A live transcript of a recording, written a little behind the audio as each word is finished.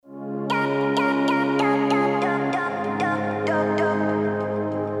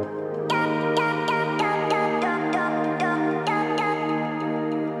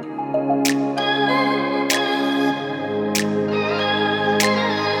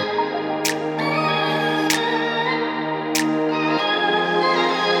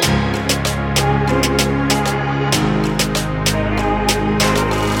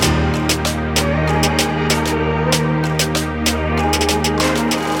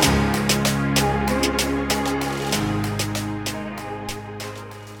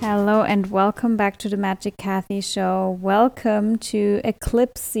and welcome back to the Magic Kathy Show. Welcome to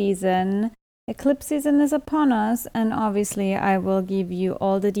Eclipse season. Eclipse season is upon us, and obviously I will give you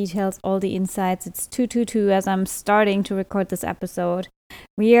all the details, all the insights. It's 222 as I'm starting to record this episode.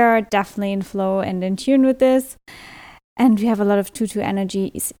 We are definitely in flow and in tune with this, and we have a lot of 2-2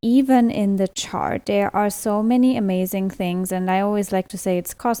 energies even in the chart. There are so many amazing things, and I always like to say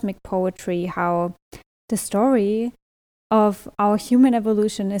it's cosmic poetry, how the story of our human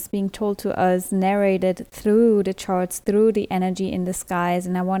evolution is being told to us, narrated through the charts, through the energy in the skies.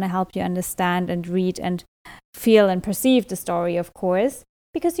 And I want to help you understand and read and feel and perceive the story, of course,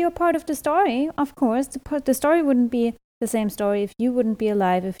 because you're part of the story, of course. The story wouldn't be the same story if you wouldn't be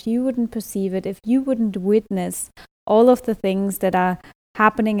alive, if you wouldn't perceive it, if you wouldn't witness all of the things that are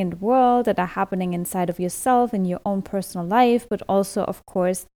happening in the world, that are happening inside of yourself, in your own personal life, but also, of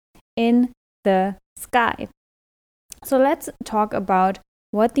course, in the sky. So let's talk about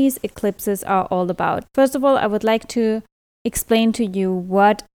what these eclipses are all about. First of all, I would like to explain to you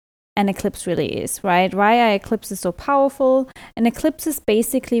what an eclipse really is, right? Why are eclipses so powerful? An eclipse is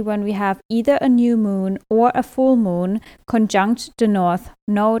basically when we have either a new moon or a full moon conjunct the north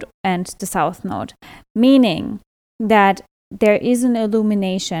node and the south node, meaning that there is an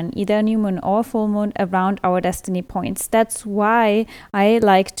illumination, either a new moon or a full moon, around our destiny points. That's why I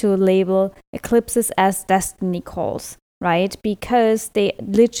like to label eclipses as destiny calls, right? Because they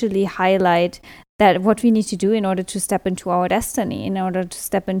literally highlight that what we need to do in order to step into our destiny, in order to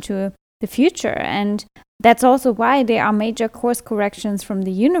step into the future. And that's also why there are major course corrections from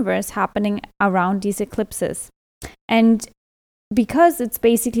the universe happening around these eclipses. And because it's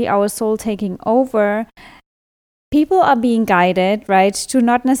basically our soul taking over, people are being guided, right, to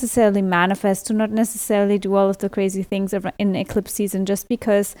not necessarily manifest, to not necessarily do all of the crazy things in eclipse season, just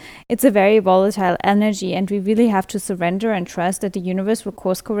because it's a very volatile energy, and we really have to surrender and trust that the universe will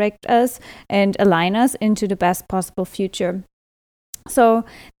course correct us and align us into the best possible future. So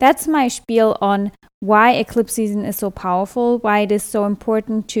that's my spiel on why eclipse season is so powerful, why it is so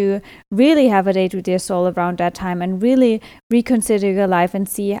important to really have a date with your soul around that time and really reconsider your life and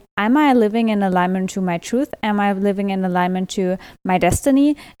see, am I living in alignment to my truth? Am I living in alignment to my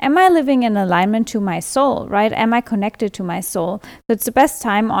destiny? Am I living in alignment to my soul, right? Am I connected to my soul? So it's the best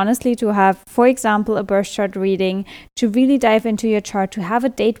time, honestly, to have, for example, a birth chart reading, to really dive into your chart, to have a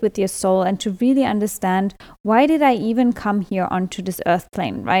date with your soul, and to really understand, why did I even come here onto this earth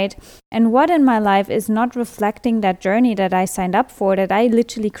plane, right? And what in my life is not reflecting that journey that I signed up for, that I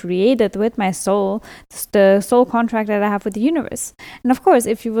literally created with my soul, the soul contract that I have with the universe. And of course,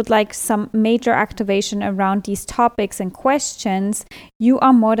 if you would like some major activation around these topics and questions, you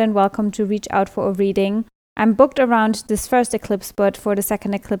are more than welcome to reach out for a reading. I'm booked around this first eclipse, but for the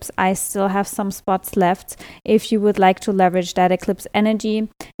second eclipse, I still have some spots left if you would like to leverage that eclipse energy.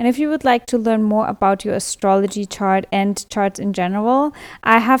 And if you would like to learn more about your astrology chart and charts in general,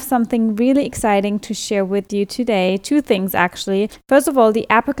 I have something really exciting to share with you today. 2 things, actually. First of all, the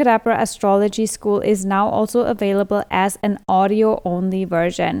Abracadabra Astrology School is now also available as an audio-only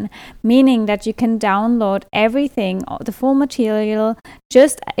version, meaning that you can download everything, the full material,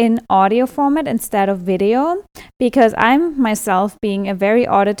 just in audio format instead of video. Because I'm myself being a very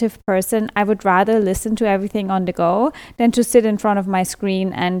auditive person, I would rather listen to everything on the go than to sit in front of my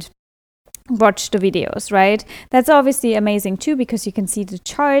screen and watch the videos, right? That's obviously amazing too, because you can see the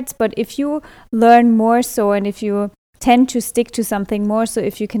charts. But if you learn more so, and if you tend to stick to something more, so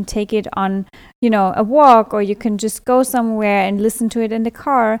if you can take it on, a walk, or you can just go somewhere and listen to it in the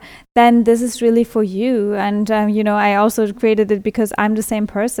car, then this is really for you. And I also created it because I'm the same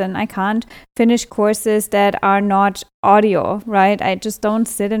person. I can't finish courses that are not audio, right? I just don't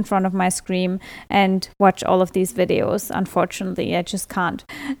sit in front of my screen and watch all of these videos. Unfortunately, I just can't.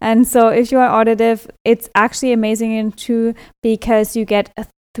 And so if you are auditive, it's actually amazing too, because you get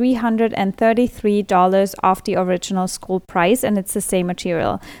 $333 off the original school price, and it's the same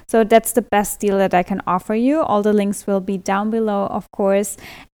material. So that's the best deal that I can offer you. All the links will be down below, of course.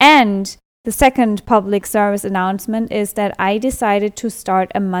 And the second public service announcement is that I decided to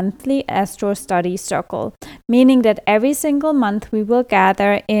start a monthly astro study circle, meaning that every single month we will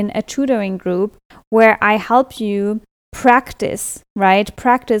gather in a tutoring group where I help you practice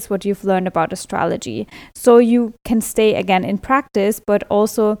what you've learned about astrology, so you can stay again in practice, but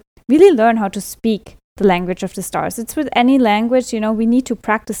also really learn how to speak the language of the stars. It's with any language, we need to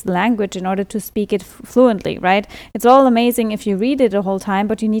practice the language in order to speak it fluently, right? It's all amazing if you read it the whole time,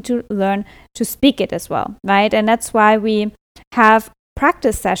 but you need to learn to speak it as well, right? And that's why we have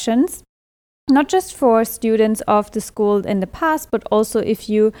practice sessions not just for students of the school in the past, but also if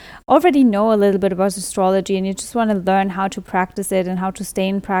you already know a little bit about astrology and you just want to learn how to practice it and how to stay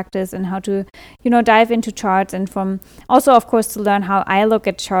in practice and how to, dive into charts, and from also, of course, to learn how I look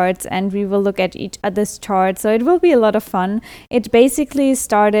at charts, and we will look at each other's charts. So it will be a lot of fun. It basically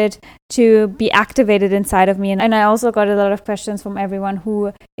started to be activated inside of me. And I also got a lot of questions from everyone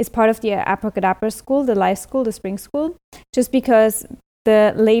who is part of the Abracadabra school, the life school, the spring school, just because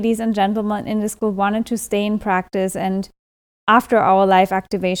the ladies and gentlemen in the school wanted to stay in practice and after our live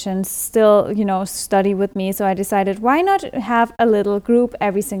activations still, study with me. So I decided, why not have a little group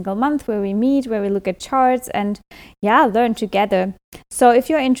every single month where we meet, where we look at charts and learn together. So if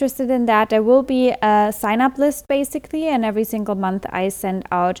you're interested in that, there will be a sign-up list basically, and every single month I send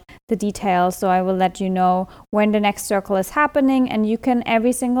out the details. So I will let you know when the next circle is happening, and you can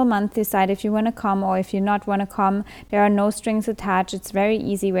every single month decide if you want to come or if you not want to come. There are no strings attached. It's very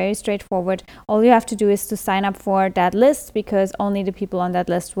easy, very straightforward. All you have to do is to sign up for that list, because only the people on that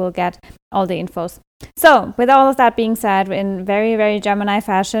list will get all the infos. So with all of that being said, in very, very Gemini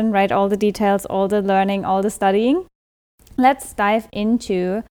fashion, right, all the details, all the learning, all the studying, let's dive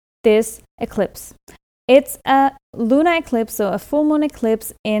into this eclipse. It's a lunar eclipse, so a full moon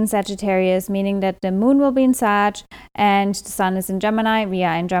eclipse in Sagittarius, meaning that the moon will be in Sag and the sun is in Gemini. We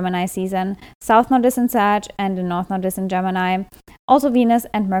are in Gemini season. South node is in Sag and the north node is in Gemini. Also Venus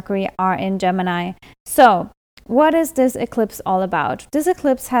and Mercury are in Gemini. So what is this eclipse all about? This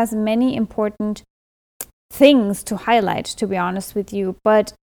eclipse has many important things to highlight, to be honest with you,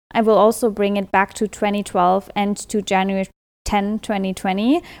 but I will also bring it back to 2012 and to January 10,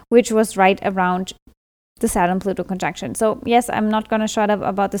 2020, which was right around the Saturn-Pluto conjunction. So yes, I'm not going to shut up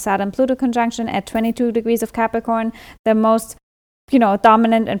about the Saturn-Pluto conjunction at 22 degrees of Capricorn, the most,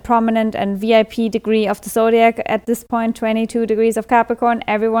 dominant and prominent and VIP degree of the zodiac at this point, 22 degrees of Capricorn.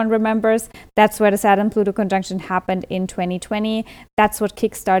 Everyone remembers that's where the Saturn-Pluto conjunction happened in 2020. That's what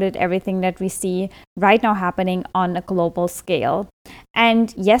kickstarted everything that we see right now happening on a global scale.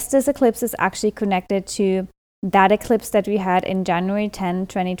 And yes, this eclipse is actually connected to that eclipse that we had in January 10,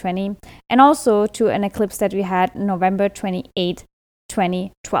 2020, and also to an eclipse that we had November 28,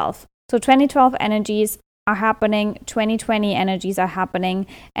 2012. So 2012 energies are happening, 2020 energies are happening,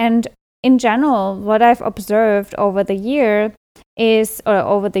 and in general, what I've observed over the years is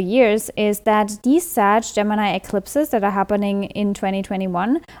that these Sag Gemini eclipses that are happening in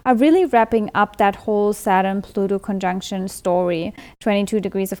 2021 are really wrapping up that whole Saturn-Pluto conjunction story, 22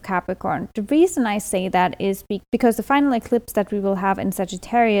 degrees of Capricorn. The reason I say that is because the final eclipse that we will have in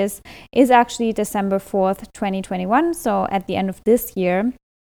Sagittarius is actually December 4th, 2021, so at the end of this year.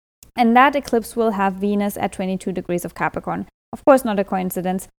 And that eclipse will have Venus at 22 degrees of Capricorn. Of course, not a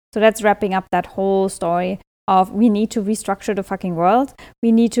coincidence. So that's wrapping up that whole story of we need to restructure the fucking world.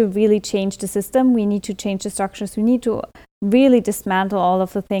 We need to really change the system. We need to change the structures. We need to really dismantle all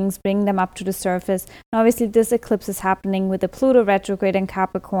of the things, bring them up to the surface. And obviously, this eclipse is happening with the Pluto retrograde in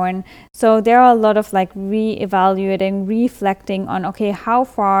Capricorn. So there are a lot of re-evaluating, reflecting on, okay, how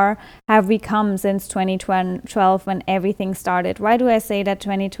far have we come since 2012 when everything started? Why do I say that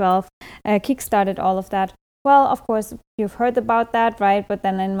 2012 kickstarted all of that? Well, of course, you've heard about that, right? But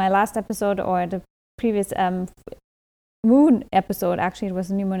then in my last episode, or the previous moon episode, actually it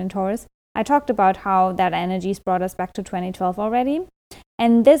was a new moon in Taurus, I talked about how that energies brought us back to 2012 already.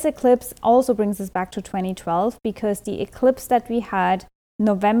 And this eclipse also brings us back to 2012, because the eclipse that we had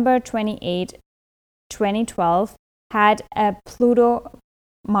November 28, 2012 had a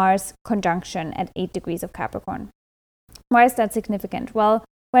Pluto-Mars conjunction at 8 degrees of Capricorn. Why is that significant? Well,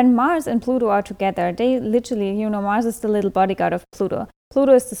 when Mars and Pluto are together, they literally, Mars is the little bodyguard of Pluto.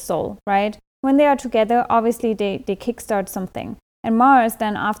 Pluto is the soul, right? When they are together, obviously they kickstart something. And Mars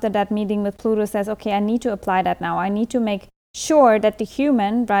then, after that meeting with Pluto, says, okay, I need to apply that now. I need to make sure that the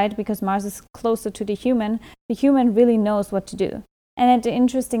human, right, because Mars is closer to the human really knows what to do. And the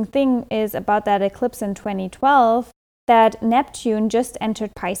interesting thing is about that eclipse in 2012, that Neptune just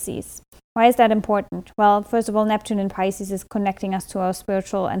entered Pisces. Why is that important? Well, first of all, Neptune in Pisces is connecting us to our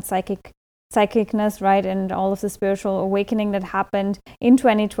spiritual and psychicness, right? And all of the spiritual awakening that happened in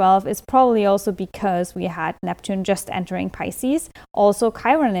 2012 is probably also because we had Neptune just entering Pisces. Also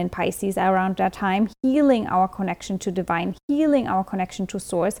Chiron in Pisces around that time, healing our connection to divine, healing our connection to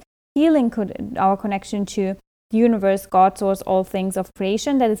source, healing our connection to the universe, God, source, all things of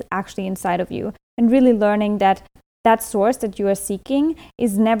creation that is actually inside of you. And really learning that source that you are seeking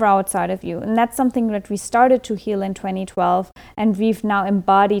is never outside of you. And that's something that we started to heal in 2012, and we've now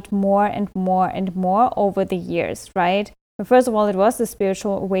embodied more and more and more over the years, right? But first of all, it was the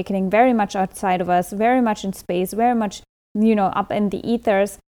spiritual awakening very much outside of us, very much in space, very much, up in the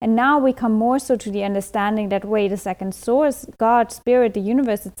ethers. And now we come more so to the understanding that, wait a second, source, God, spirit, the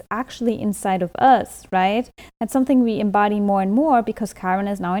universe, it's actually inside of us, right? That's something we embody more and more because Chiron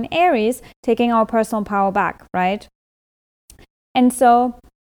is now in Aries, taking our personal power back, right? And so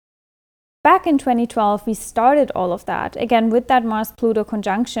back in 2012, we started all of that, again, with that Mars-Pluto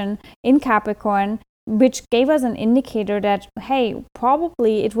conjunction in Capricorn, which gave us an indicator that, hey,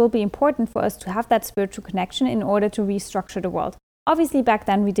 probably it will be important for us to have that spiritual connection in order to restructure the world. Obviously, back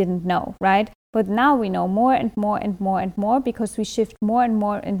then we didn't know, right? But now we know more and more and more and more because we shift more and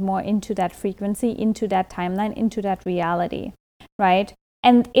more and more into that frequency, into that timeline, into that reality, right?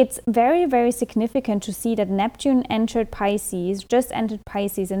 And it's very, very significant to see that Neptune entered Pisces, just entered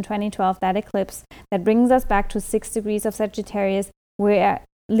Pisces in 2012, that eclipse that brings us back to 6 degrees of Sagittarius, where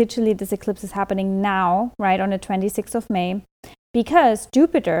literally this eclipse is happening now, right, on the 26th of May, because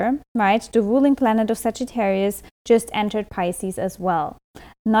Jupiter, right, the ruling planet of Sagittarius, just entered Pisces as well.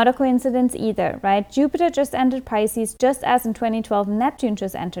 Not a coincidence either, right? Jupiter just entered Pisces, just as in 2012, Neptune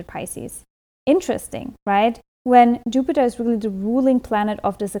just entered Pisces. Interesting, right? When Jupiter is really the ruling planet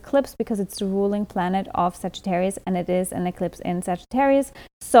of this eclipse, because it's the ruling planet of Sagittarius, and it is an eclipse in Sagittarius.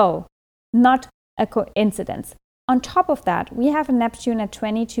 So, not a coincidence. On top of that, we have Neptune at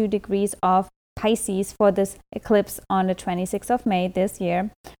 22 degrees of Pisces for this eclipse on the 26th of May this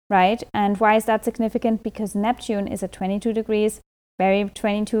year, right? And why is that significant? Because Neptune is at 22 degrees, very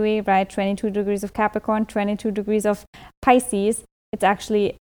 22-y, right? 22 degrees of Capricorn, 22 degrees of Pisces. It's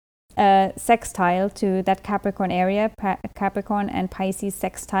actually a sextile to that Capricorn area, Capricorn and Pisces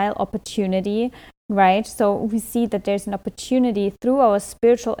sextile opportunity, right? So we see that there's an opportunity through our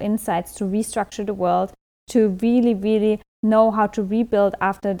spiritual insights to restructure the world, to really, really know how to rebuild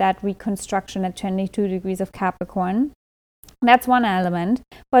after that reconstruction at 22 degrees of Capricorn. That's one element.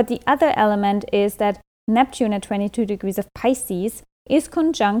 But the other element is that Neptune at 22 degrees of Pisces is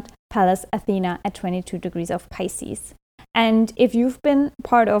conjunct Pallas Athena at 22 degrees of Pisces. And if you've been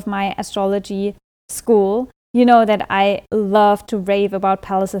part of my astrology school, you know that I love to rave about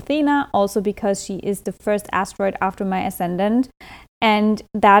Pallas Athena, also because she is the first asteroid after my ascendant. And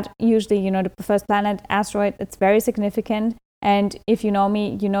that usually, the first planet asteroid, it's very significant. And if you know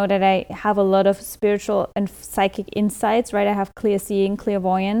me, you know that I have a lot of spiritual and psychic insights, right? I have clear seeing,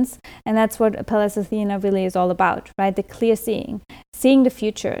 clairvoyance. And that's what Pallas Athena really is all about, right? The clear seeing the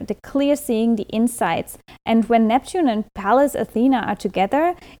future, the clear seeing, the insights. And when Neptune and Pallas Athena are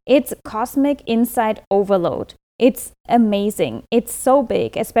together, it's cosmic insight overload. It's amazing. It's so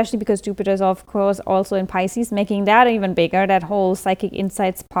big, especially because Jupiter is, of course, also in Pisces, making that even bigger, that whole psychic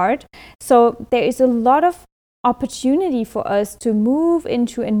insights part. So there is a lot of opportunity for us to move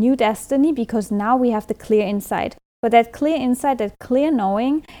into a new destiny because now we have the clear insight. But that clear insight, that clear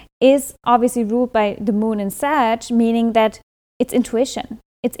knowing is obviously ruled by the moon in Sag, meaning that it's intuition.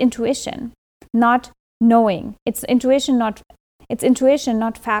 It's intuition, not knowing. It's intuition, not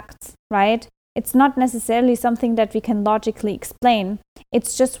facts, right? It's not necessarily something that we can logically explain.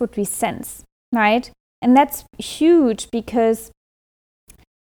 It's just what we sense, right? And that's huge because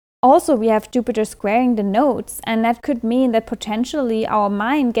also we have Jupiter squaring the nodes, and that could mean that potentially our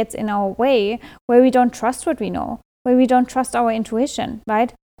mind gets in our way where we don't trust what we know, where we don't trust our intuition,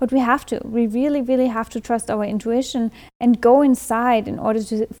 right? But we really, really have to trust our intuition and go inside in order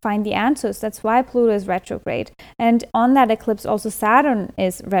to find the answers. That's why Pluto is retrograde. And on that eclipse, also Saturn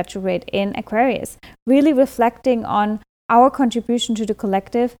is retrograde in Aquarius, really reflecting on our contribution to the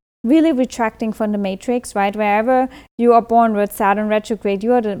collective, really retracting from the matrix, right? Wherever you are born with Saturn retrograde,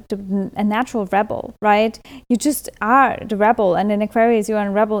 you are a natural rebel, right? You just are the rebel. And in Aquarius, you are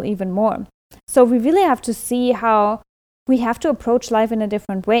a rebel even more. So we really have to see how we have to approach life in a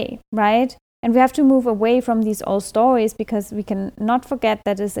different way, right? And we have to move away from these old stories because we can not forget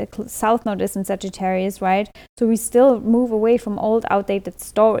that is a South Node is in Sagittarius, right? So we still move away from old, outdated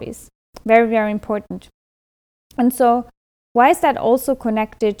stories. Very, very important. And so why is that also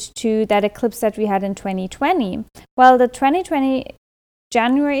connected to that eclipse that we had in 2020? Well, the 2020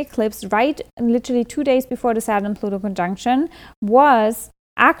 January eclipse, right, literally 2 days before the Saturn-Pluto conjunction, was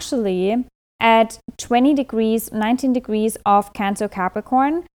actually at 20 degrees, 19 degrees of Cancer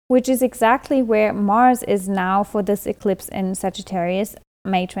Capricorn, which is exactly where Mars is now for this eclipse in Sagittarius,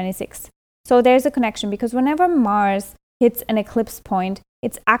 May 26th. So there's a connection because whenever Mars hits an eclipse point,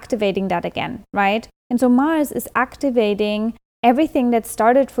 it's activating that again, right? And so Mars is activating everything that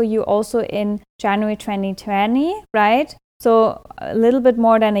started for you also in January 2020, right? So a little bit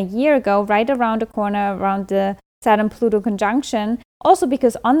more than a year ago, right around the corner, around the Saturn-Pluto conjunction. Also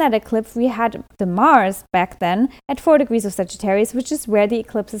because on that eclipse, we had the Mars back then at 4 degrees of Sagittarius, which is where the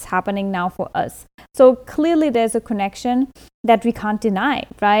eclipse is happening now for us. So clearly there's a connection that we can't deny,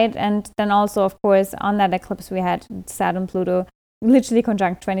 right? And then also, of course, on that eclipse, we had Saturn-Pluto literally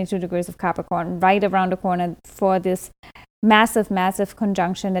conjunct 22 degrees of Capricorn right around the corner for this massive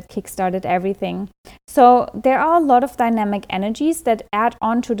conjunction that kickstarted everything. So there are a lot of dynamic energies that add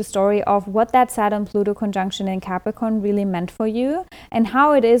on to the story of what that Saturn-Pluto conjunction in Capricorn really meant for you and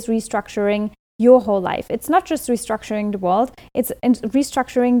how it is restructuring your whole life. It's not just restructuring the world, it's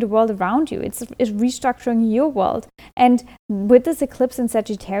restructuring the world around you. It's restructuring your world. And with this eclipse in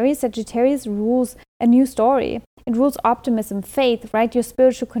Sagittarius, Sagittarius rules a new story. It rules optimism, faith, right? Your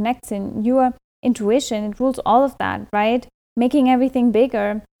spiritual connection, your intuition, it rules all of that, right? Making everything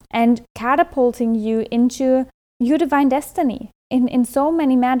bigger and catapulting you into your divine destiny in so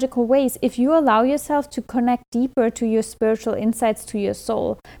many magical ways if you allow yourself to connect deeper to your spiritual insights, to your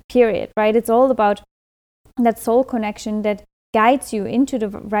soul, period, right? It's all about that soul connection that guides you into the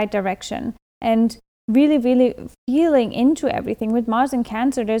right direction and really feeling into everything. With Mars in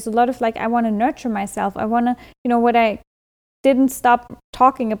Cancer, there's a lot of I want to nurture myself. I want to, what I didn't stop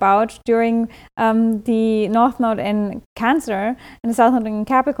talking about during the North Node in Cancer and the South Node in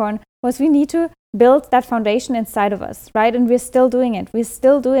Capricorn was we need to build that foundation inside of us, right? And we're still doing it. We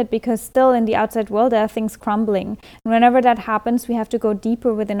still do it because still in the outside world there are things crumbling. And whenever that happens, we have to go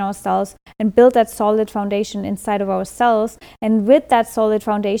deeper within ourselves and build that solid foundation inside of ourselves. And with that solid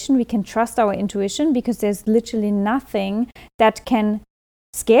foundation, we can trust our intuition because there's literally nothing that can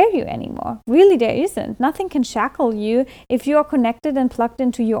scare you anymore. Really, there isn't. Nothing can shackle you if you are connected and plugged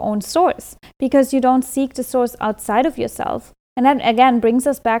into your own source because you don't seek the source outside of yourself. And that again brings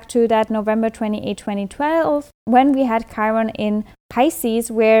us back to that November 28, 2012, when we had Chiron in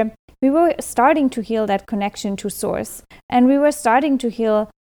Pisces, where we were starting to heal that connection to source. And we were starting to heal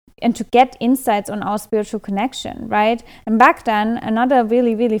and to get insights on our spiritual connection, right? And back then, another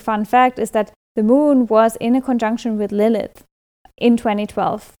really fun fact is that the moon was in a conjunction with Lilith in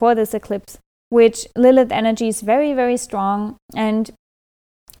 2012 for this eclipse, which Lilith energy is very strong. And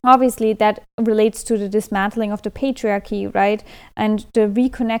obviously that relates to the dismantling of the patriarchy, right? And the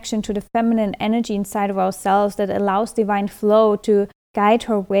reconnection to the feminine energy inside of ourselves that allows divine flow to guide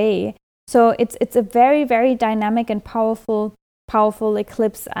her way. So it's a very dynamic and powerful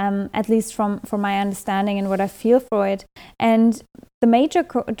eclipse, at least from my understanding and what I feel for it. And the major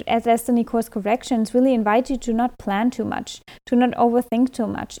destiny course corrections really invite you to not plan too much, to not overthink too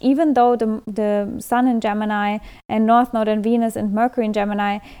much. Even though the Sun in Gemini and North Node and Venus and Mercury in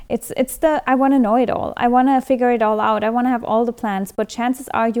Gemini, it's the I want to know it all. I want to figure it all out. I want to have all the plans. But chances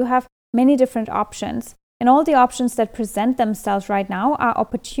are you have many different options. And all the options that present themselves right now are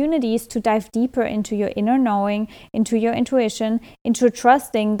opportunities to dive deeper into your inner knowing, into your intuition, into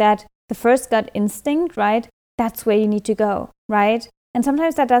trusting that the first gut instinct, right? That's where you need to go, right? And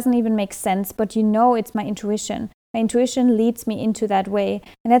sometimes that doesn't even make sense, but you know it's my intuition. My intuition leads me into that way.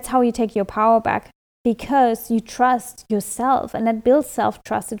 And that's how you take your power back because you trust yourself. And that builds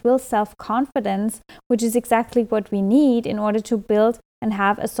self-trust. It builds self-confidence, which is exactly what we need in order to build and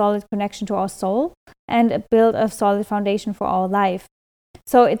have a solid connection to our soul and build a solid foundation for our life.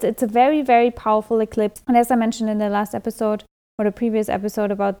 So it's a very powerful eclipse. And as I mentioned in the last episode or the previous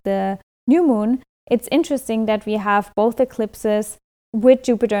episode about the new moon, it's interesting that we have both eclipses with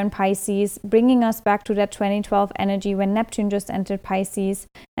Jupiter in Pisces, bringing us back to that 2012 energy when Neptune just entered Pisces.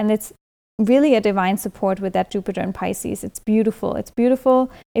 And it's really a divine support with that Jupiter in Pisces. It's beautiful. It's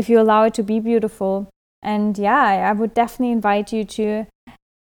beautiful if you allow it to be beautiful. And yeah, I would definitely invite you to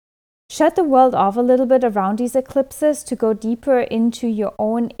shut the world off a little bit around these eclipses, to go deeper into your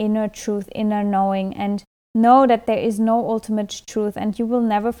own inner truth, inner knowing, and know that there is no ultimate truth and you will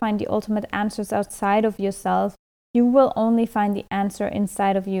never find the ultimate answers outside of yourself. You will only find the answer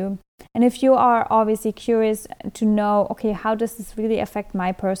inside of you. And if you are obviously curious to know, okay, how does this really affect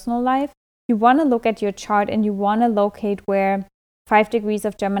my personal life? You want to look at your chart and you want to locate where 5 degrees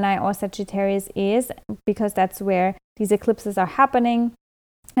of Gemini or Sagittarius is, because that's where these eclipses are happening.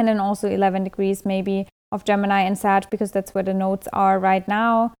 And then also 11 degrees maybe of Gemini and Sag, because that's where the nodes are right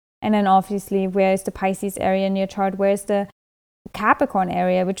now. And then obviously, where is the Pisces area in your chart? Where is the Capricorn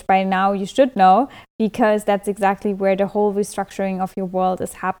area, which by now you should know, because that's exactly where the whole restructuring of your world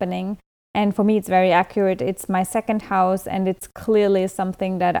is happening. And for me, it's very accurate. It's my second house, and it's clearly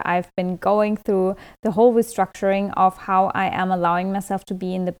something that I've been going through, the whole restructuring of how I am allowing myself to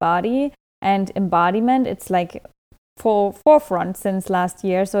be in the body and embodiment. It's like forefront since last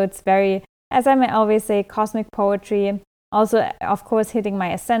year. So it's very, as I may always say, cosmic poetry. Also, of course, hitting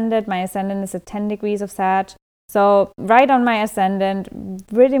my ascendant. My ascendant is at 10 degrees of Sag. So right on my ascendant,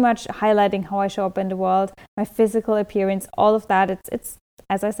 pretty much highlighting how I show up in the world, my physical appearance, all of that. It's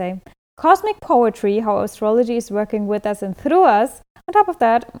as I say, cosmic poetry, how astrology is working with us and through us. On top of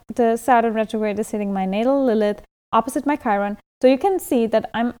that, the Saturn retrograde is hitting my natal Lilith opposite my Chiron. So you can see that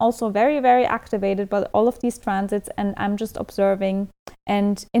I'm also very, very activated by all of these transits, and I'm just observing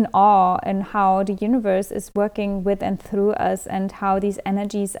and in awe in how the universe is working with and through us, and how these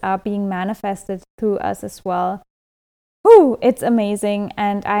energies are being manifested through us as well. Whew, it's amazing,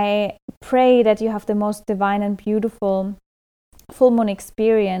 and I pray that you have the most divine and beautiful full moon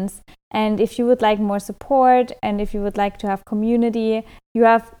experience. And if you would like more support, and if you would like to have community, you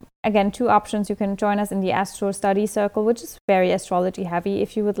have again 2 options. You can join us in the Astro Study Circle, which is very astrology heavy.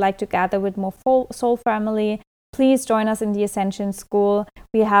 If you would like to gather with more soul family, please join us in the Ascension School.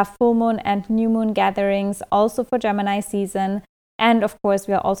 We have full moon and new moon gatherings also for Gemini season. And of course,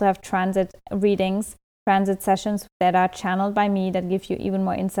 we also have transit readings, transit sessions that are channeled by me that give you even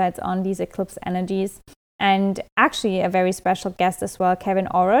more insights on these eclipse energies. And actually a very special guest as well, Kevin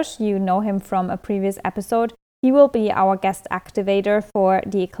Orosh. You know him from a previous episode. He will be our guest activator for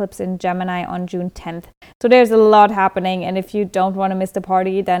the eclipse in Gemini on June 10th. So there's a lot happening. And if you don't want to miss the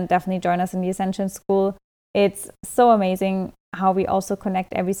party, then definitely join us in the Ascension School. It's so amazing how we also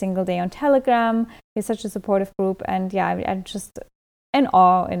connect every single day on Telegram. It's such a supportive group. And yeah, I'm just in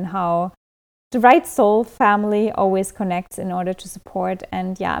awe in how the right soul family always connects in order to support.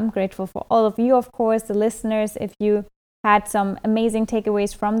 And yeah, I'm grateful for all of you, of course, the listeners. If you had some amazing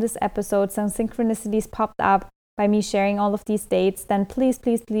takeaways from this episode, some synchronicities popped up by me sharing all of these dates, then please,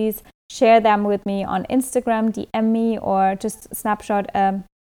 please, please share them with me on Instagram, DM me, or just snapshot a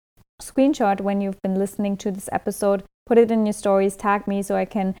screenshot when you've been listening to this episode. Put it in your stories, tag me so I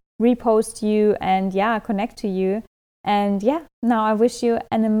can repost you and yeah, connect to you. And yeah, now I wish you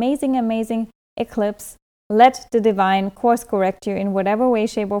an amazing, amazing eclipse. Let the divine course correct you in whatever way,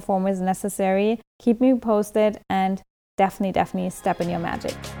 shape, or form is necessary. Keep me posted, and definitely step in your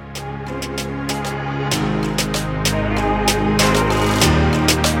magic.